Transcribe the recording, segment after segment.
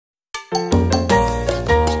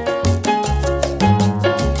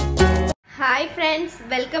Hi friends,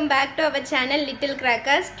 welcome back to our channel Little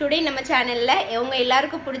Crackers. Today நம்ம சேனல்ல உங்க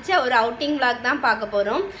எல்லாருக்கும் பிடிச்ச ஒரு outing vlog தான் பார்க்க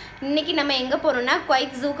போறோம். இன்னைக்கு நம்ம எங்க போறோம்னா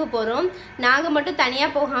குவைத் ஜூக்கு போறோம். நாங்க மட்டும் தனியா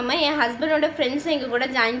போகாம என் ஹஸ்பண்டோட फ्रेंड्स எங்க கூட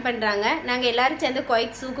ஜாயின் பண்றாங்க. நாங்க எல்லாரும் சேர்ந்து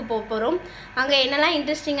குவைத் ஜூக்கு போறோம். அங்க என்னெல்லாம்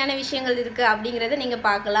இன்ட்ரஸ்டிங்கான விஷயங்கள் இருக்கு அப்படிங்கறதை நீங்க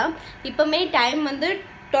பார்க்கலாம். இப்போமே டைம் வந்து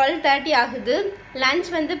 12:30 ஆகுது.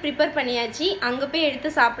 லஞ்ச் வந்து ப்ரிப்பேர் பண்ணியாச்சு. அங்க போய்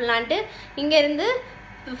எடுத்து சாப்பிடலாம்னு இங்க இருந்து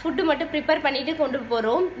ஃபுட் மட்டும் ப்ரிப்பேர் பண்ணிட்டு கொண்டு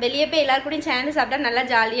போறோம். வெளியே போய் எல்லாரும் கூடயும் சேர்ந்து சாப்பிட்டா நல்லா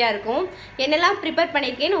ஜாலியா இருக்கும். என்னெல்லாம் ப்ரிப்பேர்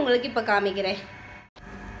பண்ணிருக்கேன்னு உங்களுக்கு இப்ப காமிக்கிறேன்.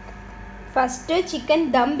 ஃபர்ஸ்ட் சிக்கன்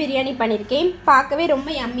தம் பிரியாணி பண்ணிருக்கேன். பார்க்கவே ரொம்ப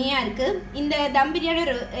யம்மியா இருக்கு. இந்த தம்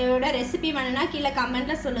பிரியாணியோட ரெசிபி வேணும்னா கீழே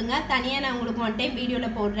கமெண்ட்ல சொல்லுங்க. தனியா நான் உங்களுக்கு ஒன் டைம் வீடியோல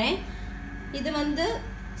போடுறேன். இது வந்து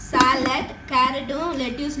சாலட், கேரட்டும்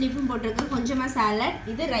லெட்யூஸ் லீஃபும் போட்டிருக்கு. கொஞ்சமா சாலட்.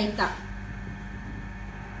 இது ரைத்தா.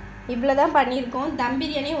 இவ்வளவுதான் பண்ணியிருக்கோம். தம்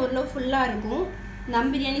பிரியாணி ஓரளவு ஃபுல்லா இருக்கும். தம்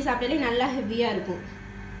பிரியாணி சாப்பிட்டாலே நல்லா ஹெவியாக இருக்கும்.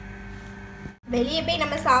 வெளியே போய்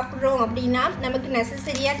நம்ம சாப்பிட்றோம் அப்படின்னா நமக்கு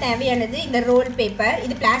நெசசரியாக தேவையானது இந்த ரோல் பேப்பர்.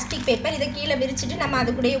 இது பிளாஸ்டிக் பேப்பர். இதை கீழே விரிச்சிட்டு நம்ம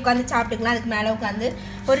அது கூட உட்காந்து சாப்பிட்டுக்கலாம். அதுக்கு மேலே உட்காந்து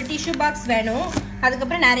ஒரு டிஷ்யூ பாக்ஸ் வேணும்.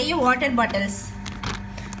 அதுக்கப்புறம் நிறைய வாட்டர் பாட்டில்ஸ்.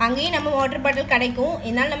 அங்கேயும் நம்ம வாட்டர் பாட்டில் கிடைக்கும்.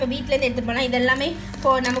 இதனால் நம்ம வீட்டிலேருந்து எடுத்து போனால் இதெல்லாமே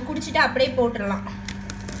நம்ம குடிச்சிட்டு அப்படியே போட்டுடலாம்.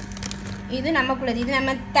 இது நமக்குள்ளது. இது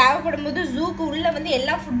நம்ம தேவைப்படும் போது ஜூக்கு உள்ளே வந்து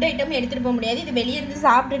எல்லா ஃபுட் ஐட்டமும் எடுத்துகிட்டு போக முடியாது. இது வெளியே இருந்து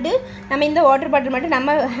சாப்பிட்டுட்டு நம்ம இந்த வாட்டர் பாட்டில் மட்டும்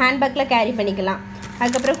நம்ம ஹேண்ட்பேக்கில் கேரி பண்ணிக்கலாம்.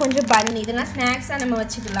 அதுக்கப்புறம் கொஞ்சம் பன், இதெல்லாம் ஸ்நாக்ஸாக நம்ம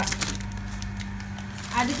வச்சுக்கலாம்.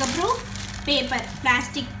 அதுக்கப்புறம் பேப்பர்,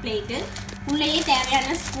 பிளாஸ்டிக் பிளேட்டு, உள்ளேயே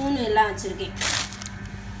தேவையான ஸ்பூன் எல்லாம் வச்சுருக்கேன்.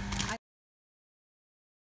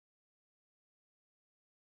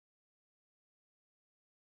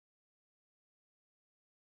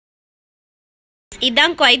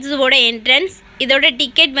 இதான் குவைத் ஜூவோட என்ட்ரன்ஸ். இதோட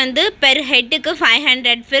டிக்கெட் வந்து பெர் ஹெட்டுக்கு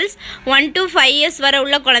 500 ஃபில்ஸ். 1 to 5 years வரை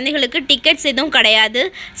உள்ள குழந்தைகளுக்கு டிக்கெட்ஸ் எதுவும் கிடையாது.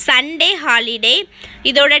 Sunday holiday.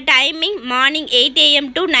 இதோட timing morning 8 AM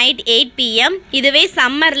to night 8 PM. இதுவே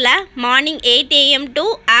சம்மரில் மார்னிங் 8 AM to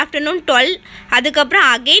ஆஃப்டர்நூன் 12. அதுக்கப்புறம்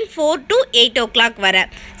அகெயின் 4 to 8 o'clock வரை.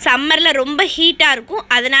 சம்மரில் ரொம்ப ஹீட்டாக இருக்கும்.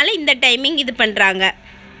 அதனால் இந்த டைமிங் இது பண்ணுறாங்க.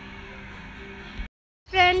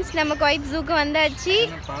 ஃப்ரெண்ட்ஸ், நம்ம குவைத் ஜூக்கு வந்தாச்சு.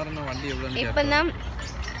 இப்போ தான்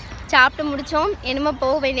சாப்பிட்டு முடித்தோம். என்னமோ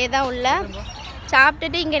போக வேண்டியதான் உள்ள.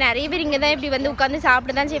 சாப்பிட்டுட்டு இங்கே நிறைய பேர் இங்கே தான் இப்படி வந்து உட்காந்து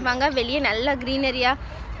சாப்பிட்டு தான் செய்வாங்க. வெளியே நல்லா க்ரீனரியாக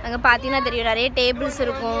அங்கே பார்த்தீங்கன்னா தெரியும். நிறைய டேபிள்ஸ்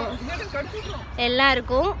இருக்கும், எல்லாம்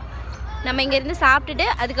இருக்கும். நம்ம இங்கேருந்து சாப்பிட்டுட்டு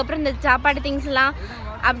அதுக்கப்புறம் இந்த சாப்பாடு திங்ஸ்லாம்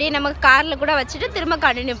அப்படியே நம்ம காரில் கூட வச்சுட்டு திரும்ப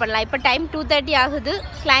கண்டினியூ பண்ணலாம். இப்போ டைம் 2:30 ஆகுது.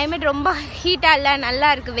 கிளைமேட் ரொம்ப ஹீட்டாக இல்லை, நல்லா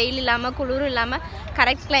இருக்குது. வெயில் இல்லாமல் குளிரும் இல்லாமல்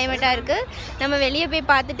கரெக்ட் கிளைமேட்டாக இருக்குது. நம்ம வெளியே போய்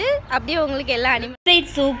பார்த்துட்டு அப்படியே உங்களுக்கு எல்லாம் அனிமல்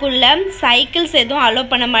சூக்குள்ள சைக்கிள்ஸ் எதுவும்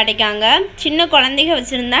அலோவ் பண்ண மாட்டேங்காங்க. சின்ன குழந்தைங்க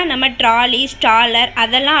வச்சுருந்தா நம்ம ட்ராலி, ஸ்டாலர்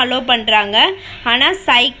அதெல்லாம் அலோவ் பண்ணுறாங்க. ஆனால்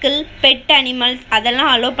சைக்கிள், பெட் அனிமல்ஸ்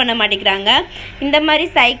அதெல்லாம் அலோவ் பண்ண மாட்டேங்கிறாங்க. இந்த மாதிரி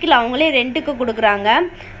சைக்கிள் அவங்களே ரெண்ட்டுக்கு கொடுக்குறாங்க.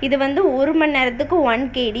 இது வந்து 1 மணி நேரத்துக்கு 1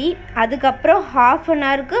 KD. அதுக்கப்புறம் ½ an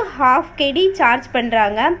hourக்கு ½ KD சார்ஜ்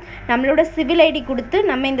பண்ணுறாங்க. நம்மளோட சிவில் ஐடி கொடுத்து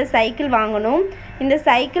நம்ம இந்த சைக்கிள் வாங்கணும். இந்த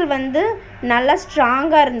சைக்கிள் வந்து நல்லா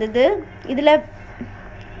ஸ்ட்ராங்காக இருந்தது. இதில்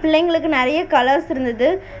பிள்ளைங்களுக்கு நிறைய கலர்ஸ் இருந்தது.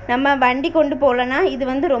 நம்ம வண்டி கொண்டு போகலன்னா இது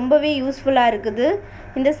வந்து ரொம்பவே யூஸ்ஃபுல்லாக இருக்குது.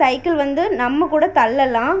 இந்த சைக்கிள் வந்து நம்ம கூட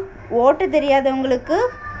தள்ளலாம். ஓட்ட தெரியாதவங்களுக்கு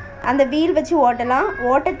அந்த வீல் வச்சு ஓட்டலாம்.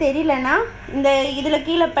 ஓட்ட தெரியலனா இந்த இதில்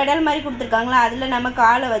கீழே பெடல் மாதிரி கொடுத்துருக்காங்களா, அதில் நம்ம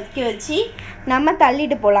காலை வச்சு நம்ம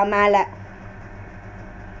தள்ளிட்டு போகலாம் மேலே.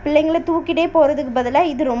 பிள்ளைங்களை தூக்கிட்டே போகிறதுக்கு பதிலாக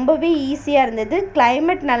இது ரொம்பவே ஈஸியாக இருந்தது.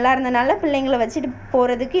 கிளைமேட் நல்லா இருந்தனால பிள்ளைங்களை வச்சுட்டு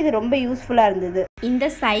போகிறதுக்கு இது ரொம்ப யூஸ்ஃபுல்லாக இருந்தது. இந்த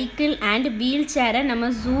சைக்கிள் அண்ட் வீல் சேரை நம்ம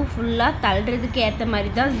ஜூ ஃபுல்லாக தள்ளுறதுக்கு ஏற்ற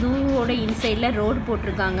மாதிரி தான் ஜூவோட இன்சைடில் ரோடு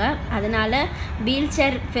போட்டிருக்காங்க. அதனால் வீல்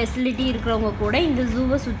சேர் ஃபெசிலிட்டி இருக்கிறவங்க கூட இந்த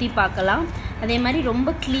ஜூவை சுற்றி பார்க்கலாம். அதே மாதிரி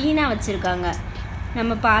ரொம்ப க்ளீனாக வச்சுருக்காங்க.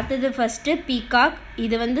 நம்ம பார்த்தது ஃபஸ்ட்டு பீகாக்.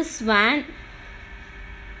 இது வந்து ஸ்வான்.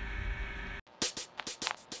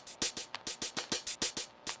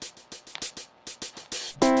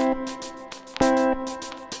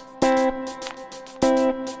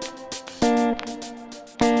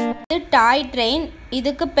 டாய் ட்ரெயின்.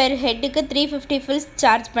 இதுக்கு பெர் ஹெட்டுக்கு 350 ஃபில்ஸ்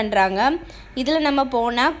சார்ஜ் பண்ணுறாங்க. இதில் நம்ம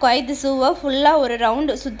போனால் குவைத் ஜூவை ஃபுல்லாக ஒரு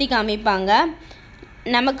ரவுண்டு சுற்றி காமிப்பாங்க.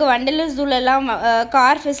 நமக்கு வண்டலூர் ஜூலெலாம்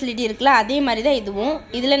கார் ஃபெசிலிட்டி இருக்குல்ல, அதே மாதிரி தான் இதுவும்.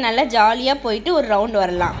 இதில் நல்லா ஜாலியாக போயிட்டு ஒரு ரவுண்டு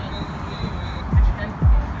வரலாம்.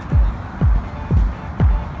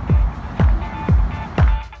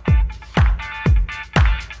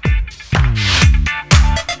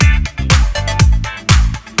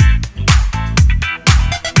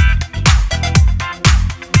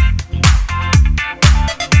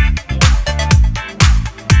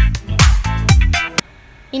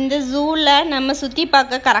 இந்த ஜூவில் நம்ம சுற்றி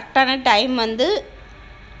பார்க்க கரெக்டான டைம் வந்து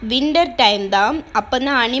வின்டர் டைம் தான், அப்போ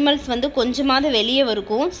தான் அனிமல்ஸ் வந்து கொஞ்சமாவது வெளியே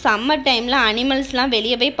இருக்கும். சம்மர் டைமில் அனிமல்ஸ்லாம்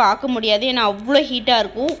வெளியே போய் பார்க்க முடியாது, ஏன்னா அவ்வளோ ஹீட்டாக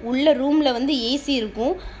இருக்கும். உள்ள ரூமில் வந்து ஏசி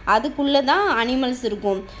இருக்கும், அதுக்குள்ளே தான் அனிமல்ஸ்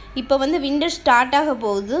இருக்கும். இப்போ வந்து வின்டர் ஸ்டார்ட் ஆக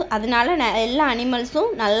போகுது, அதனால எல்லா அனிமல்ஸும்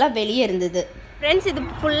நல்லா வெளியே இருந்தது. ஃப்ரெண்ட்ஸ், இது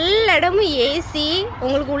ஃபுல் இடமும் ஏசி.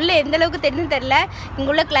 உங்களுக்கு உள்ளே எந்த அளவுக்கு தெரியுதுன்னு தெரில.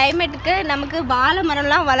 இங்குள்ள கிளைமேட்டுக்கு நமக்கு வாழை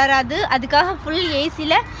மரம்லாம் வளராது, அதுக்காக ஃபுல்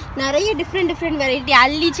ஏசியில் நிறைய டிஃப்ரெண்ட் வெரைட்டி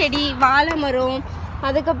அல்லி செடி, வாழை மரம்,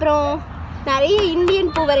 அதுக்கப்புறம் நிறைய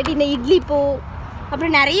இந்தியன் பூ வெரைட்டி, இந்த இட்லி பூ,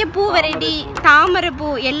 அப்புறம் நிறைய பூ வெரைட்டி, தாமரை பூ,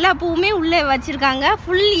 எல்லா பூவுமே உள்ளே வச்சுருக்காங்க.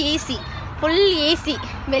 Full AC.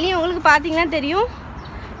 வெளியே உங்களுக்கு பார்த்தீங்கன்னா தெரியும்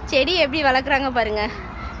செடி எப்படி வளர்க்குறாங்க பாருங்கள்.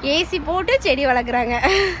 ஏசி போட்டு செடி வளர்க்குறாங்க.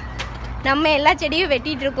 நம்ம எல்லா செடியும்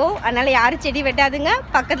வெட்டிகிட்டு இருக்கோம், அதனால் யாரும் செடி வெட்டாதுங்க.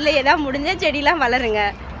 பக்கத்தில் ஏதாவது முடிஞ்ச செடிலாம் வளருங்க.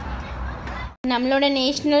 நம்மளோட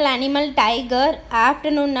நேஷ்னல் அனிமல் டைகர்.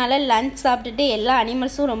 ஆஃப்டர்நூன்னால் லன்ச் சாப்பிட்டுட்டு எல்லா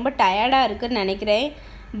அனிமல்ஸும் ரொம்ப டயர்டாக இருக்குதுன்னு நினைக்கிறேன்.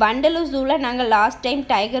 வண்டலூர் ஜூவில் நாங்கள் லாஸ்ட் டைம்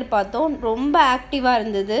டைகர் பார்த்தோம், ரொம்ப ஆக்டிவாக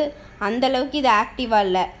இருந்தது. அந்தளவுக்கு இது ஆக்டிவாக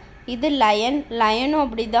இல்லை. இது லயனும்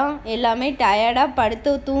அப்படி தான், எல்லாமே டயர்டாக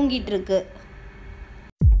படுத்து தூங்கிட்டு இருக்கு.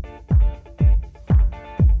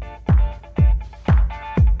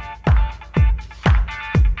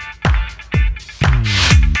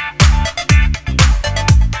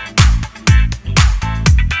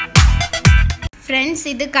 ஃப்ரெண்ட்ஸ்,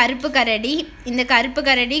 இது கருப்பு கரடி. இந்த கருப்பு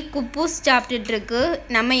கரடி குப்பூஸ் சாப்பிட்டுட்ருக்கு.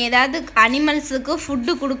 நம்ம ஏதாவது அனிமல்ஸுக்கு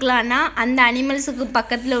ஃபுட்டு கொடுக்கலான்னா அந்த அனிமல்ஸுக்கு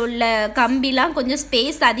பக்கத்தில் உள்ள கம்பிலாம் கொஞ்சம்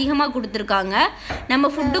ஸ்பேஸ் அதிகமாக கொடுத்துருக்காங்க.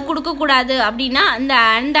 நம்ம ஃபுட்டு கொடுக்கக்கூடாது அப்படின்னா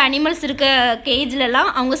அந்த அனிமல்ஸ் இருக்க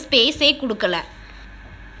கேஜ்லலாம் அவங்க ஸ்பேஸே கொடுக்கல.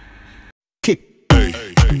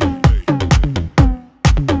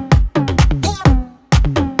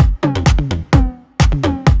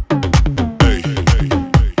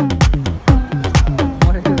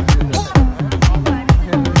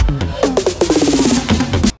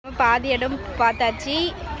 பாதி இடம் பார்த்தாச்சு.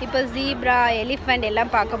 இப்போ ஜீப்ரா, எலிஃபண்ட்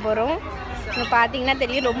எல்லாம் பார்க்க போகிறோம். இப்போ பார்த்தீங்கன்னா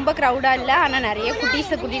தெரியும், ரொம்ப க்ரௌடாக இல்லை, ஆனால் நிறைய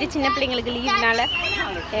குட்டீஸை கூட்டிகிட்டு சின்ன பிள்ளைங்களுக்கு லீவ்னால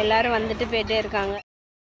எல்லோரும் வந்துட்டு போயிட்டே இருக்காங்க.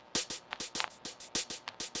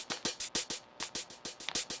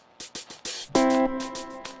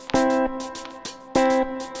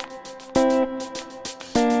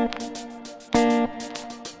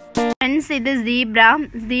 ஃப்ரெண்ட்ஸ், இது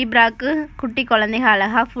ஜீப்ராக்கு குட்டி குழந்தைங்க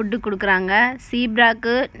அழகாக ஃபுட்டு கொடுக்குறாங்க.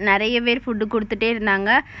 ஜீப்ராக்கு நிறைய பேர் ஃபுட்டு கொடுத்துட்டே இருந்தாங்க.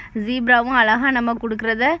 ஜீப்ராவும் அழகாக நம்ம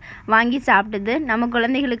கொடுக்குறத வாங்கி சாப்பிட்டுது. நம்ம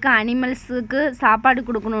குழந்தைகளுக்கு அனிமல்ஸுக்கு சாப்பாடு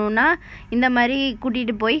கொடுக்கணுன்னா இந்த மாதிரி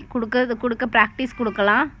கூட்டிகிட்டு போய் கொடுக்க ப்ராக்டிஸ்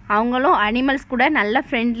கொடுக்கலாம். அவங்களும் அனிமல்ஸ் கூட நல்லா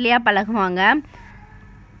ஃப்ரெண்ட்லியாக பழகுவாங்க.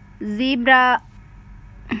 ஜீப்ரா.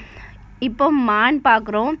 இப்போ மான்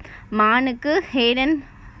பார்க்குறோம். மானுக்கு ஹேடன்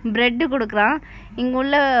ப்ரெட்டு கொடுக்குறான். இங்கே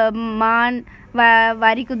உள்ள மான்,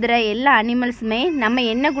 வரி குதிரை எல்லா அனிமல்ஸுமே நம்ம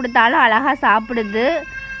என்ன கொடுத்தாலும் அழகாக சாப்பிடுது.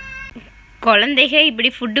 குழந்தைங்க இப்படி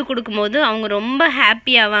ஃபுட்டு கொடுக்கும்போது அவங்க ரொம்ப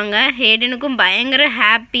ஹாப்பி ஆவாங்க. ஹேடனுக்கும் பயங்கர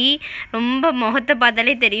ஹாப்பி, ரொம்ப முகத்தை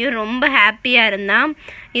பார்த்தாலே தெரியும் ரொம்ப ஹாப்பியாக இருந்தான்.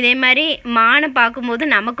 இதே மாதிரி மானை பார்க்கும்போது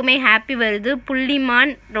நமக்குமே ஹாப்பி வருது. புள்ளி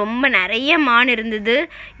மான், ரொம்ப நிறைய மான் இருந்தது.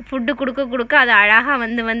 ஃபுட்டு கொடுக்க அது அழகாக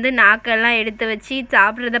வந்து நாக்கெல்லாம் எடுத்து வச்சு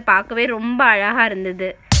சாப்பிட்றத பார்க்கவே ரொம்ப அழகாக இருந்தது.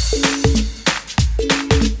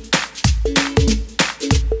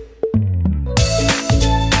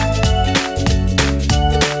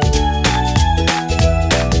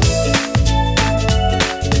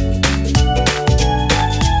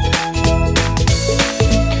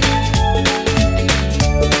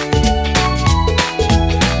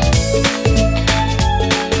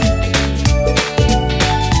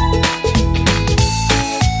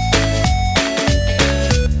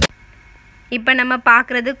 இப்போ நம்ம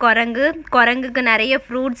பார்க்குறது குரங்குக்கு நிறைய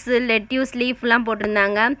ஃப்ரூட்ஸு, லெட்யூஸ், லீஃப்லாம்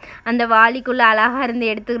போட்டிருந்தாங்க. அந்த வாளிக்குள்ளே அழகாக இருந்து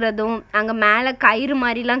எடுத்துக்கிறதும், அங்கே மேலே கயிறு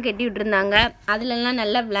மாதிரிலாம் கட்டி விட்டுருந்தாங்க. அதிலெல்லாம்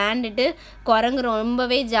நல்லா விளையாண்டுட்டு குரங்கு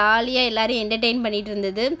ரொம்பவே ஜாலியாக எல்லோரும் என்டர்டெயின் பண்ணிகிட்டு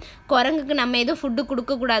இருந்தது. குரங்குக்கு நம்ம எதுவும் ஃபுட்டு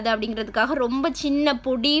கொடுக்கக்கூடாது அப்படிங்கிறதுக்காக ரொம்ப சின்ன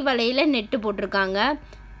பொடி வலையில் நெட்டு போட்டிருக்காங்க.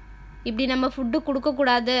 இப்படி நம்ம ஃபுட்டு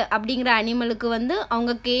கொடுக்கக்கூடாது அப்படிங்கிற அனிமலுக்கு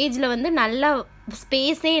அவங்க கேஜில் நல்லா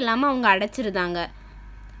ஸ்பேஸே இல்லாமல் அவங்க அடைச்சிருந்தாங்க.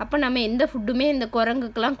 அப்போ நம்ம எந்த ஃபுட்டுமே இந்த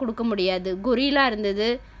குரங்குக்கெலாம் கொடுக்க முடியாது. கொரிலா இருந்தது.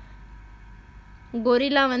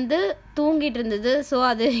 கொரிலா தூங்கிட்டு இருந்தது. ஸோ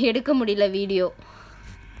அது எடுக்க முடியல வீடியோ.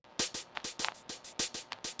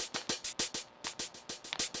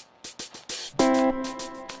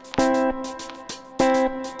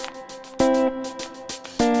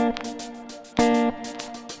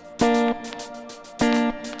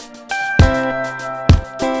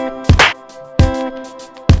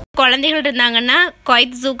 குழந்தைகள் இருந்தாங்கன்னா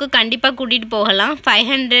குவைத் ஜூக்கு கண்டிப்பாக கூட்டிகிட்டு போகலாம்.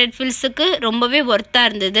 500 ஃபில்ஸுக்கு ரொம்பவே ஒர்த்தாக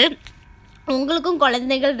இருந்தது. உங்களுக்கும்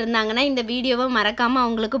குழந்தைகள் இருந்தாங்கன்னா இந்த வீடியோவை மறக்காமல்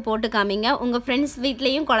அவங்களுக்கு போட்டு காமிங்க. உங்கள் ஃப்ரெண்ட்ஸ்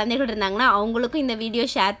வீட்லேயும் குழந்தைகள் இருந்தாங்கன்னா அவங்களுக்கும் இந்த வீடியோ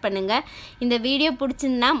ஷேர் பண்ணுங்கள். இந்த வீடியோ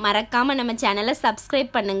பிடிச்சிருந்தா மறக்காமல் நம்ம சேனலை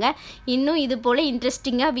சப்ஸ்கிரைப் பண்ணுங்கள். இன்னும் இது போல்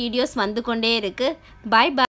இன்ட்ரெஸ்டிங்காக வீடியோஸ் வந்து கொண்டே இருக்குது. பாய் பாய்.